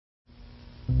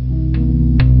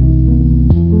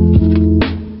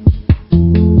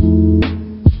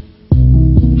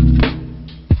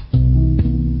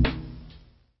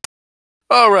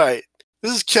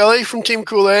This is Kelly from Team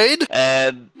Kool-Aid.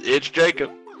 And it's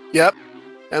Jacob. Yep.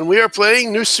 And we are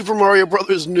playing New Super Mario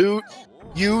Bros. New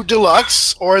U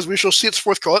Deluxe, or as we shall see its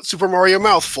fourth call it, Super Mario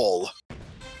Mouthful.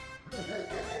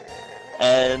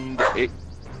 And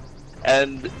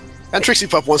Trixie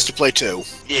Pup wants to play too.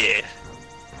 Yeah.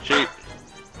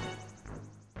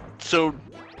 So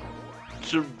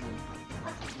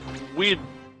we had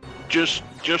just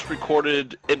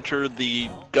recorded Enter the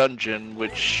Gungeon,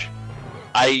 which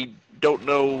I don't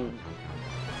know.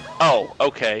 Oh,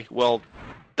 okay. Well,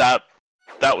 that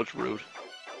was rude.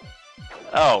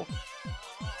 Oh.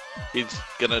 He's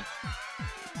gonna...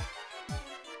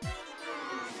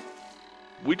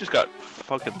 We just got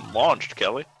fucking launched,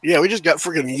 Kelly. Yeah, we just got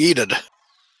freaking yeeted.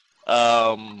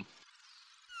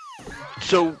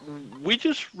 So we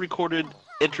just recorded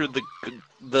Enter the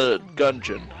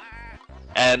Gungeon,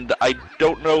 and I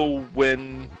don't know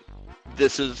when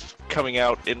this is coming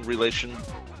out in relation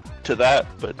to that,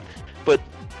 but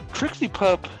Trixie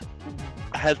Pup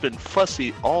has been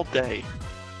fussy all day.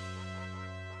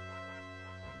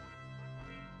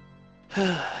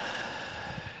 And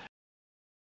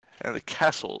the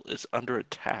castle is under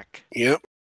attack. Yep.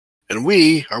 And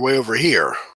we are way over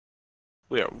here.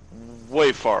 We are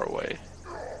way far away.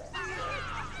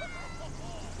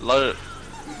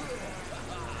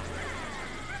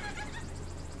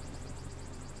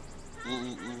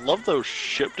 Love those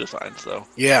ship designs, though.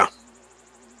 Yeah.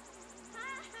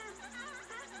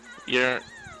 You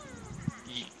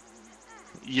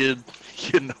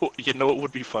know what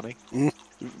would be funny? Mm.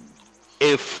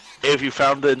 If you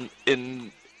found an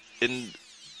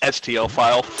STL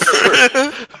file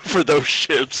for those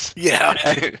ships, yeah,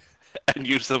 and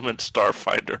use them in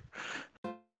Starfinder.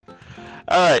 All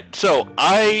right, so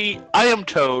I am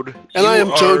Toad, and I am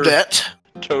Toadette.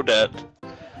 Toadette.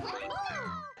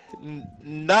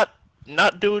 Not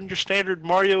doing your standard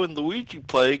Mario and Luigi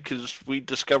play, because we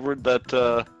discovered that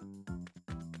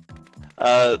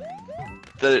that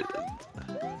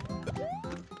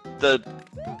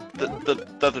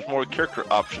there's more character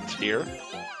options here.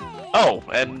 Oh,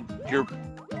 and you're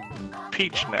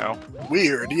Peach now.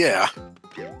 Weird, yeah.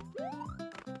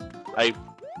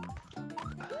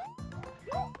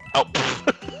 Oh.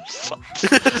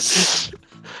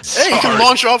 Hey, you can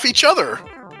launch off each other.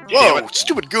 Whoa,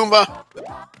 stupid Goomba.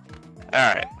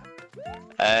 Alright.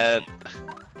 And...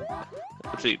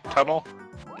 let's see, tunnel?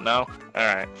 No?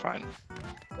 Alright, fine.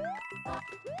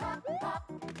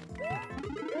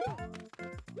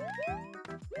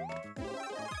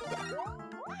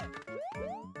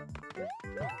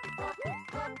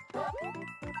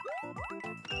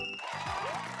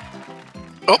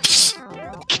 Oops.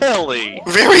 Kelly!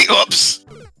 Very oops.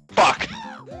 Fuck.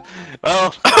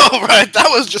 Well... oh, right, that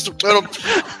was just a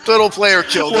total player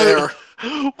kill there.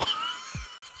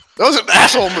 That was an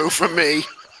asshole move from me.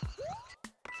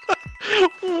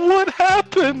 What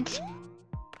happened?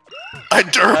 I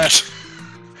derped.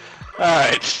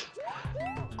 Alright.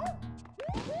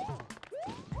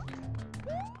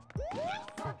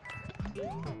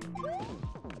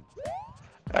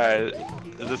 Alright,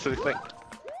 is this anything?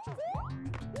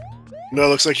 No, it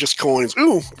looks like just coins.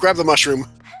 Ooh, grab the mushroom.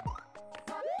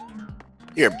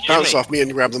 Here, bounce off me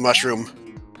and grab the mushroom.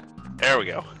 There we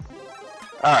go.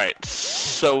 Alright,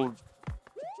 so...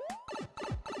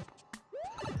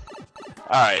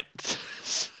 Alright.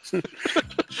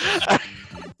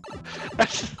 I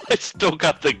still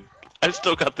got the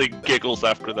giggles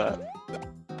after that.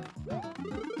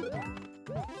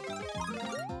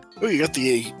 Oh, you got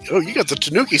the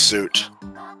Tanuki suit.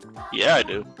 Yeah, I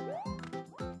do.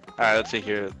 Alright, let's see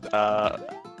here.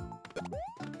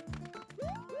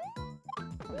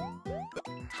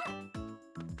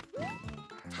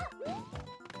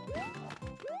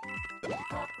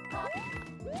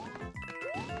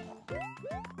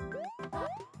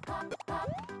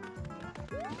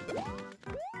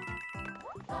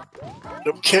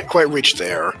 Nope, can't quite reach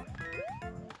there.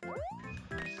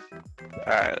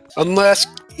 Alright. Unless...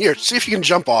 Here, see if you can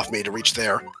jump off me to reach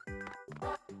there.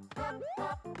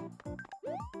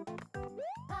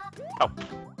 Oh.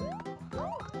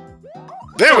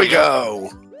 There we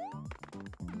go!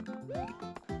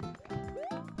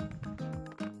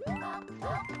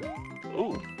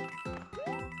 Ooh.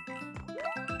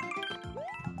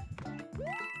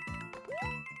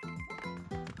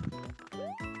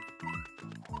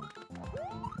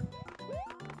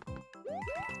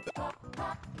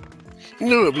 You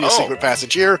knew it would be a secret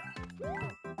passage here.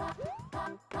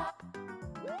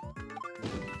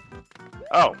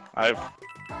 Oh, I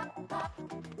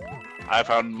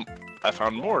found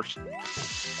more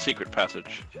secret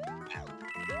passage.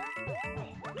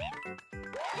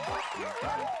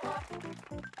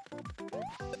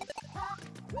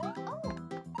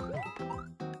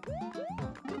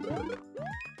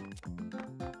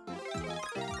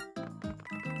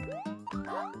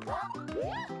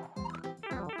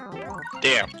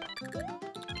 Damn.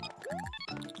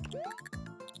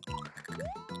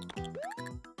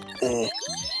 Mm.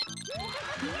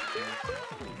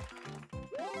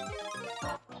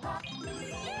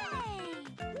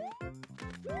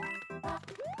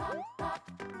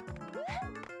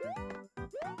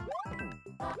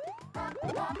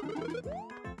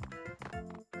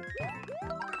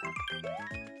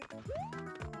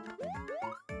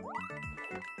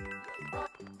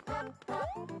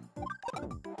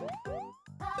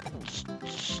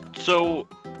 So,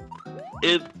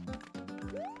 it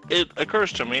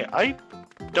occurs to me, I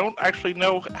don't actually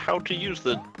know how to use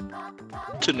the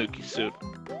Tanuki suit.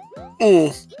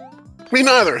 Me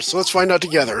neither, so let's find out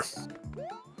together.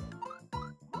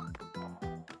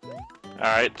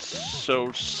 Alright,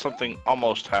 so something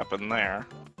almost happened there.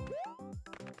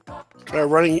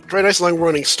 Try nice long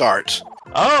running start.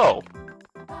 Oh!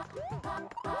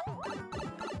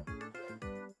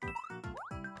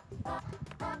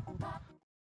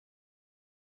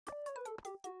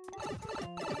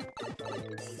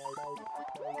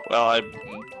 Well,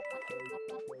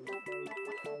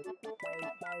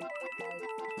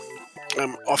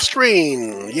 I'm off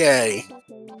screen. Yay.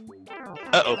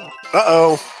 Uh-oh.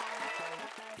 Uh-oh.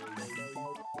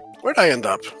 Where'd I end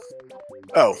up?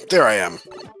 Oh, there I am.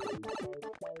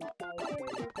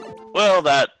 Well,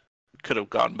 that could have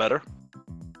gone better.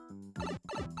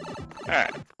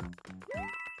 Alright.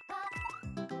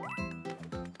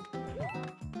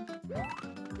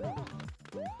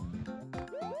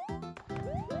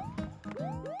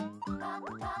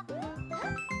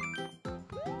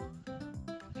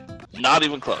 Not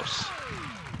even close.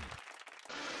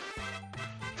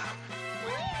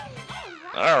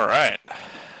 Alright.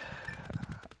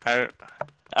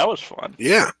 That was fun.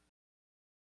 Yeah.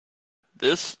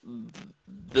 This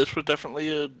was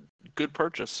definitely a good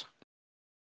purchase.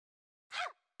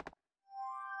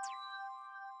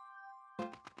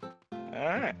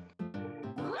 Alright.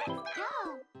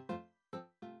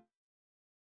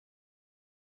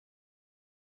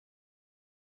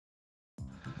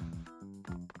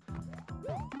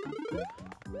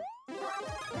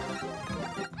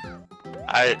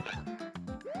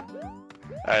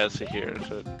 Let's see here.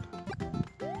 So,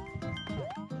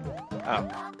 oh.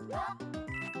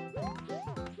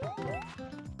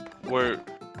 We're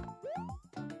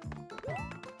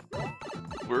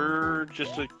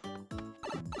just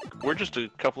a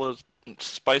couple of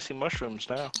spicy mushrooms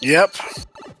now. Yep.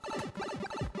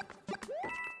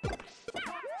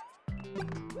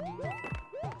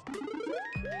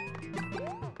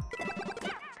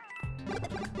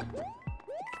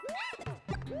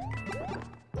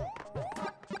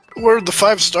 We're the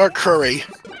 5-star curry.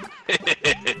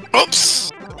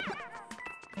 Oops!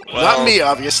 Well, Not me,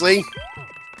 obviously.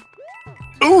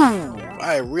 Ooh!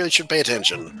 I really should pay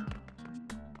attention.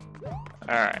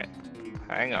 Alright.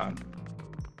 Hang on.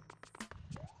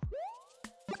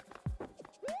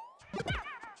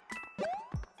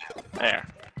 There.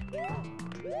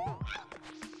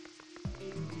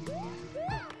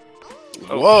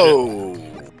 Oh, whoa!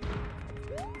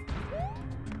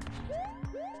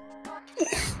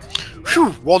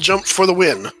 Whew! Wall jump for the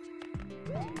win.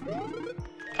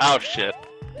 Oh shit.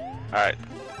 Alright.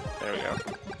 There we go.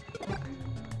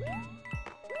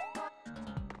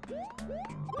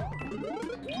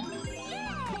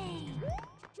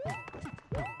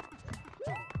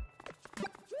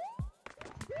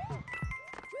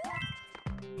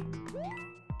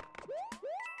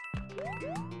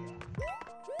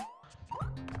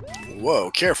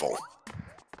 Whoa, careful.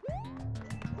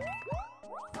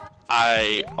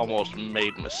 I almost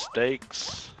made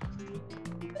mistakes.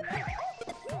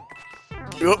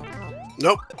 Nope.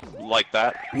 Nope. Like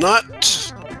that.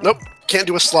 Not... Nope. Can't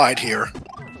do a slide here.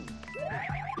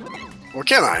 Or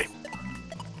can I?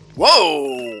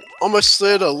 Whoa! Almost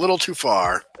slid a little too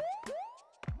far.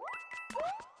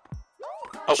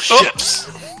 Oh shit!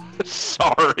 Oops.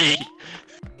 Sorry.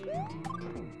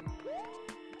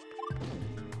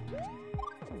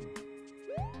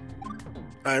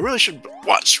 I really should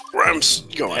watch where I'm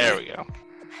going. There we go.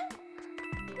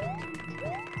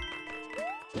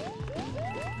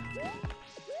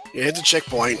 Yeah, hit the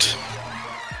checkpoint.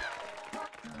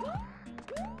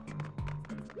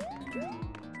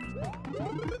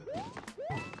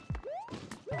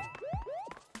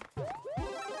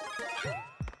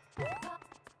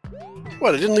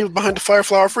 What, I didn't leave behind a fire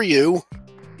flower for you?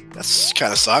 That's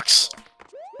kinda sucks.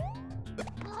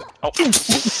 Oh,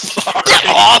 sorry. Get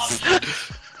off!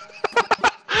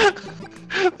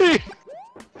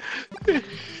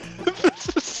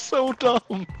 This is so so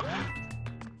dumb.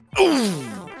 Ooh.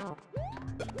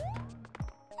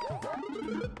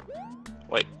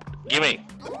 Wait, gimme.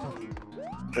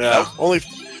 Yeah, only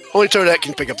Toadette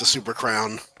can pick up the Super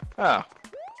Crown. Oh.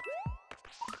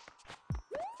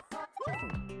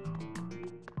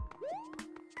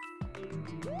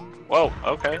 Whoa,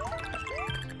 okay.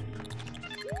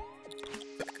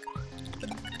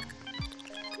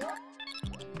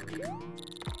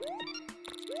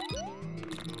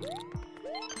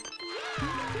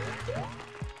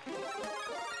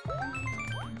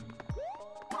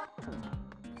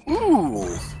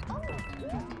 Ooh.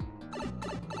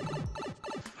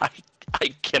 I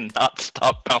cannot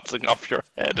stop bouncing off your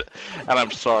head, and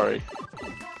I'm sorry.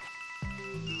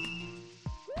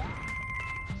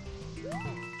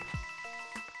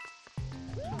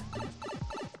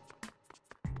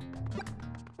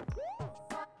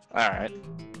 Alright.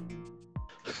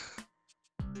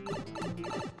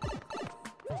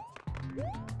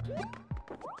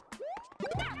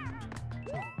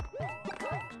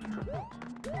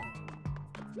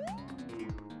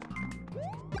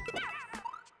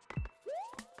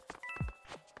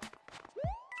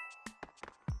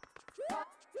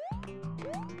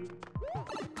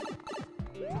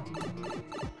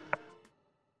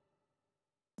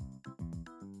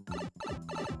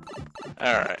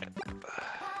 Alright.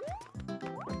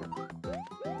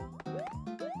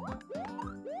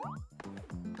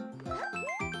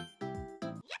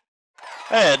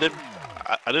 Hey,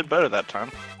 I did better that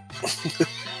time.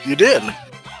 You did.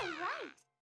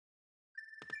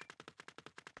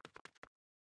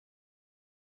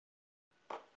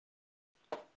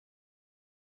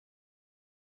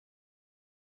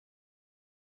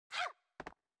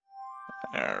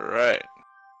 Alright.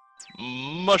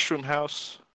 Mushroom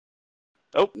House.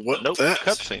 Oh, What nope, that?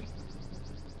 cutscene.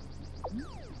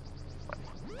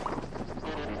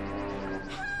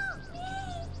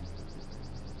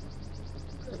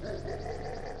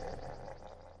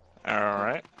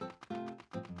 Alright.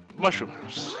 Mushroom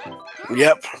House.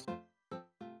 Yep.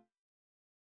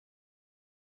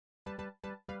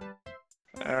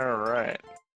 Alright.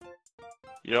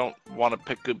 You don't want to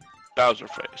pick a Bowser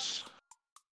face.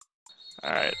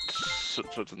 Alright, so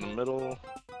it's in the middle,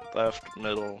 left,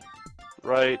 middle,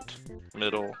 right,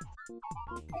 middle,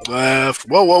 Left.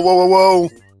 Whoa, whoa, whoa, whoa, whoa.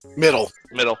 Middle.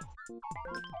 middle.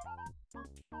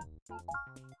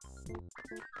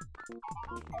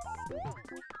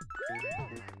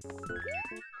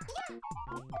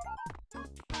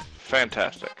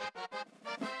 Fantastic.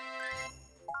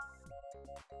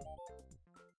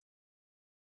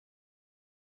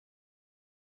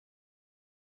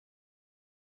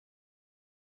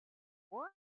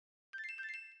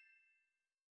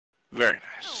 Very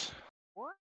nice.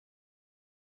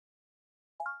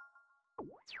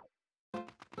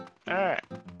 Alright.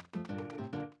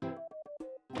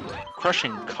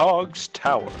 Crushing Cog's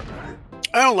Tower.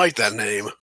 I don't like that name.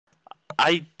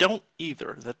 I don't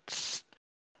either.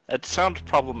 That sounds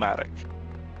problematic.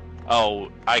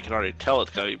 Oh, I can already tell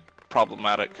it's gonna be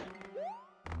problematic.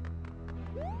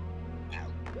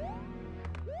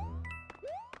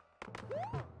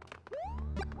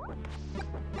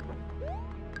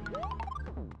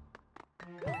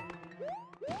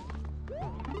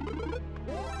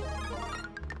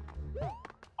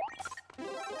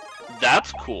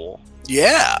 That's cool.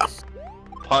 Yeah.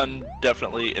 Pun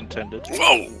definitely intended.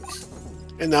 Whoa.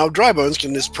 And now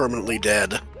Dryboneskin is permanently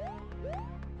dead.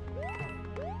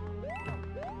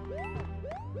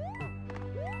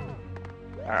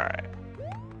 Alright.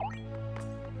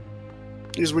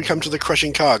 As we come to the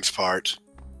crushing cogs part.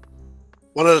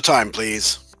 One at a time,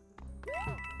 please.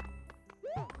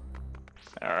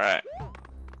 Alright.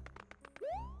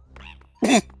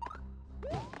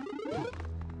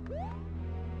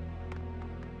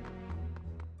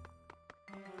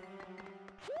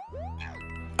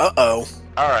 Uh-oh.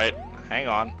 Alright, hang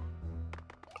on.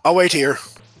 I'll wait here.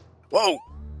 Whoa.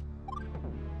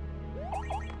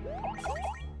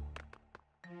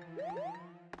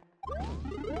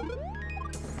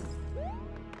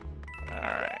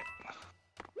 Alright.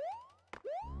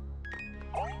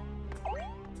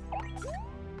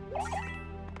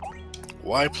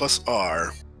 Y plus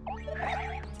R.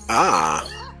 Ah.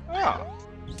 Oh.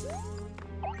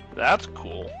 That's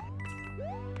cool.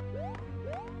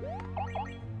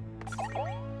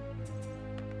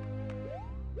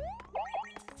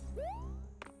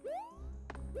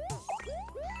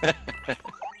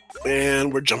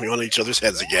 And we're jumping on each other's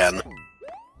heads again.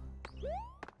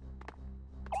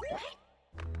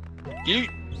 Yeet.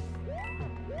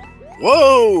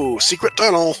 Whoa! Secret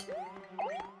tunnel.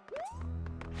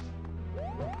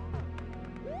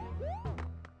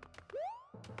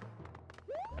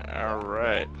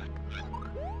 Alright.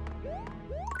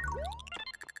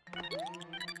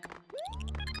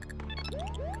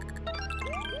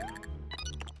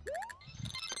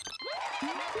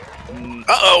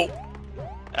 Uh-oh!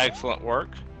 Excellent work.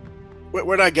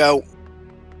 Where'd I go?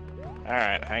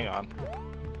 Alright, hang on.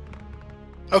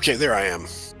 Okay, there I am.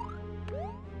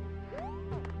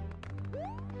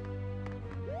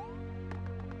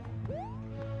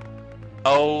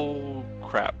 Oh,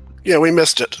 crap. Yeah, we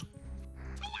missed it.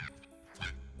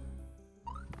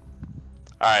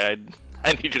 Alright,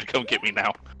 I need you to come get me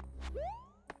now.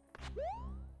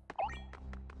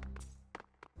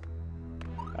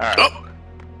 Alright. Oh!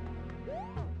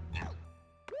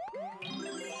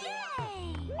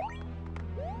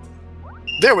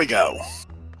 There we go.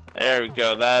 There we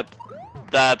go.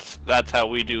 That's how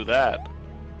we do that.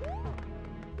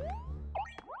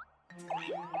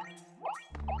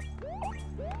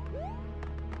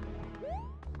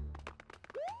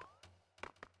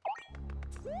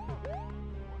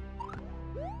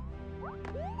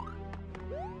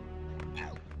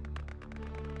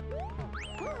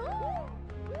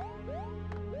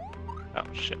 Oh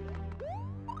shit.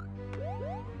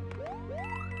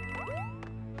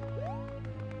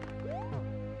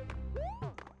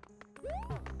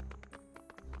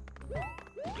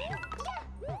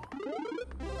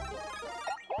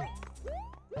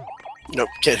 Nope,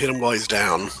 can't hit him while he's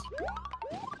down.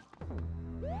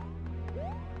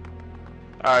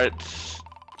 Alright.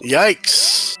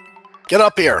 Yikes! Get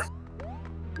up here!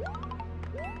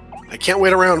 I can't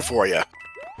wait around for you.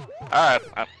 Alright.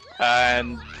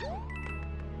 And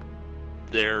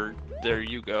there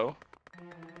you go.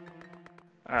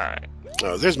 Alright.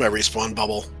 Oh, there's my respawn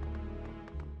bubble.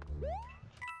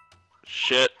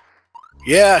 Shit.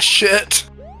 Yeah, shit!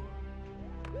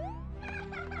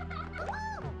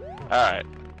 Alright.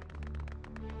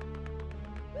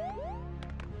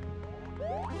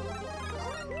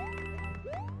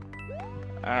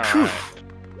 Alright.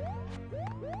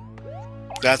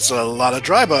 That's a lot of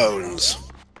dry bones.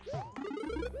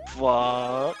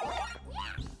 Fuck.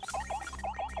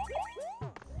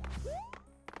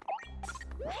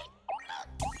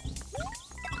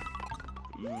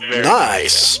 Very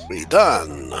Nice! We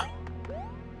done.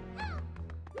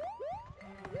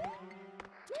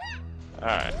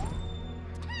 Alright.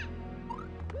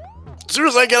 As soon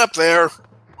as I get up there,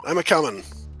 I'm a-coming.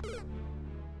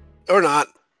 Or not.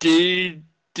 Did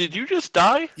you just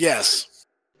die? Yes.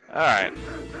 Alright.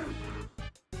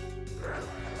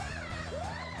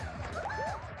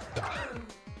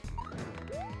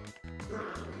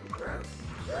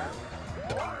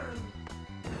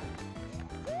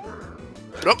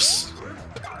 Oops.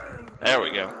 There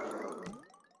we go.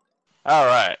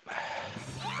 Alright.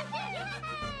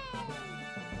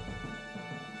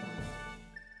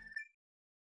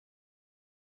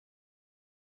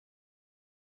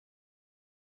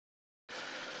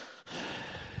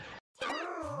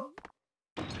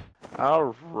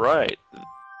 Alright.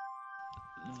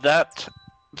 That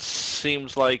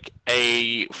seems like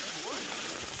a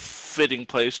fitting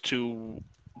place to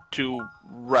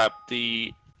wrap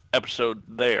the episode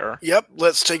there. Yep,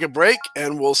 let's take a break,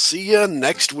 and we'll see you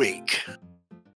next week.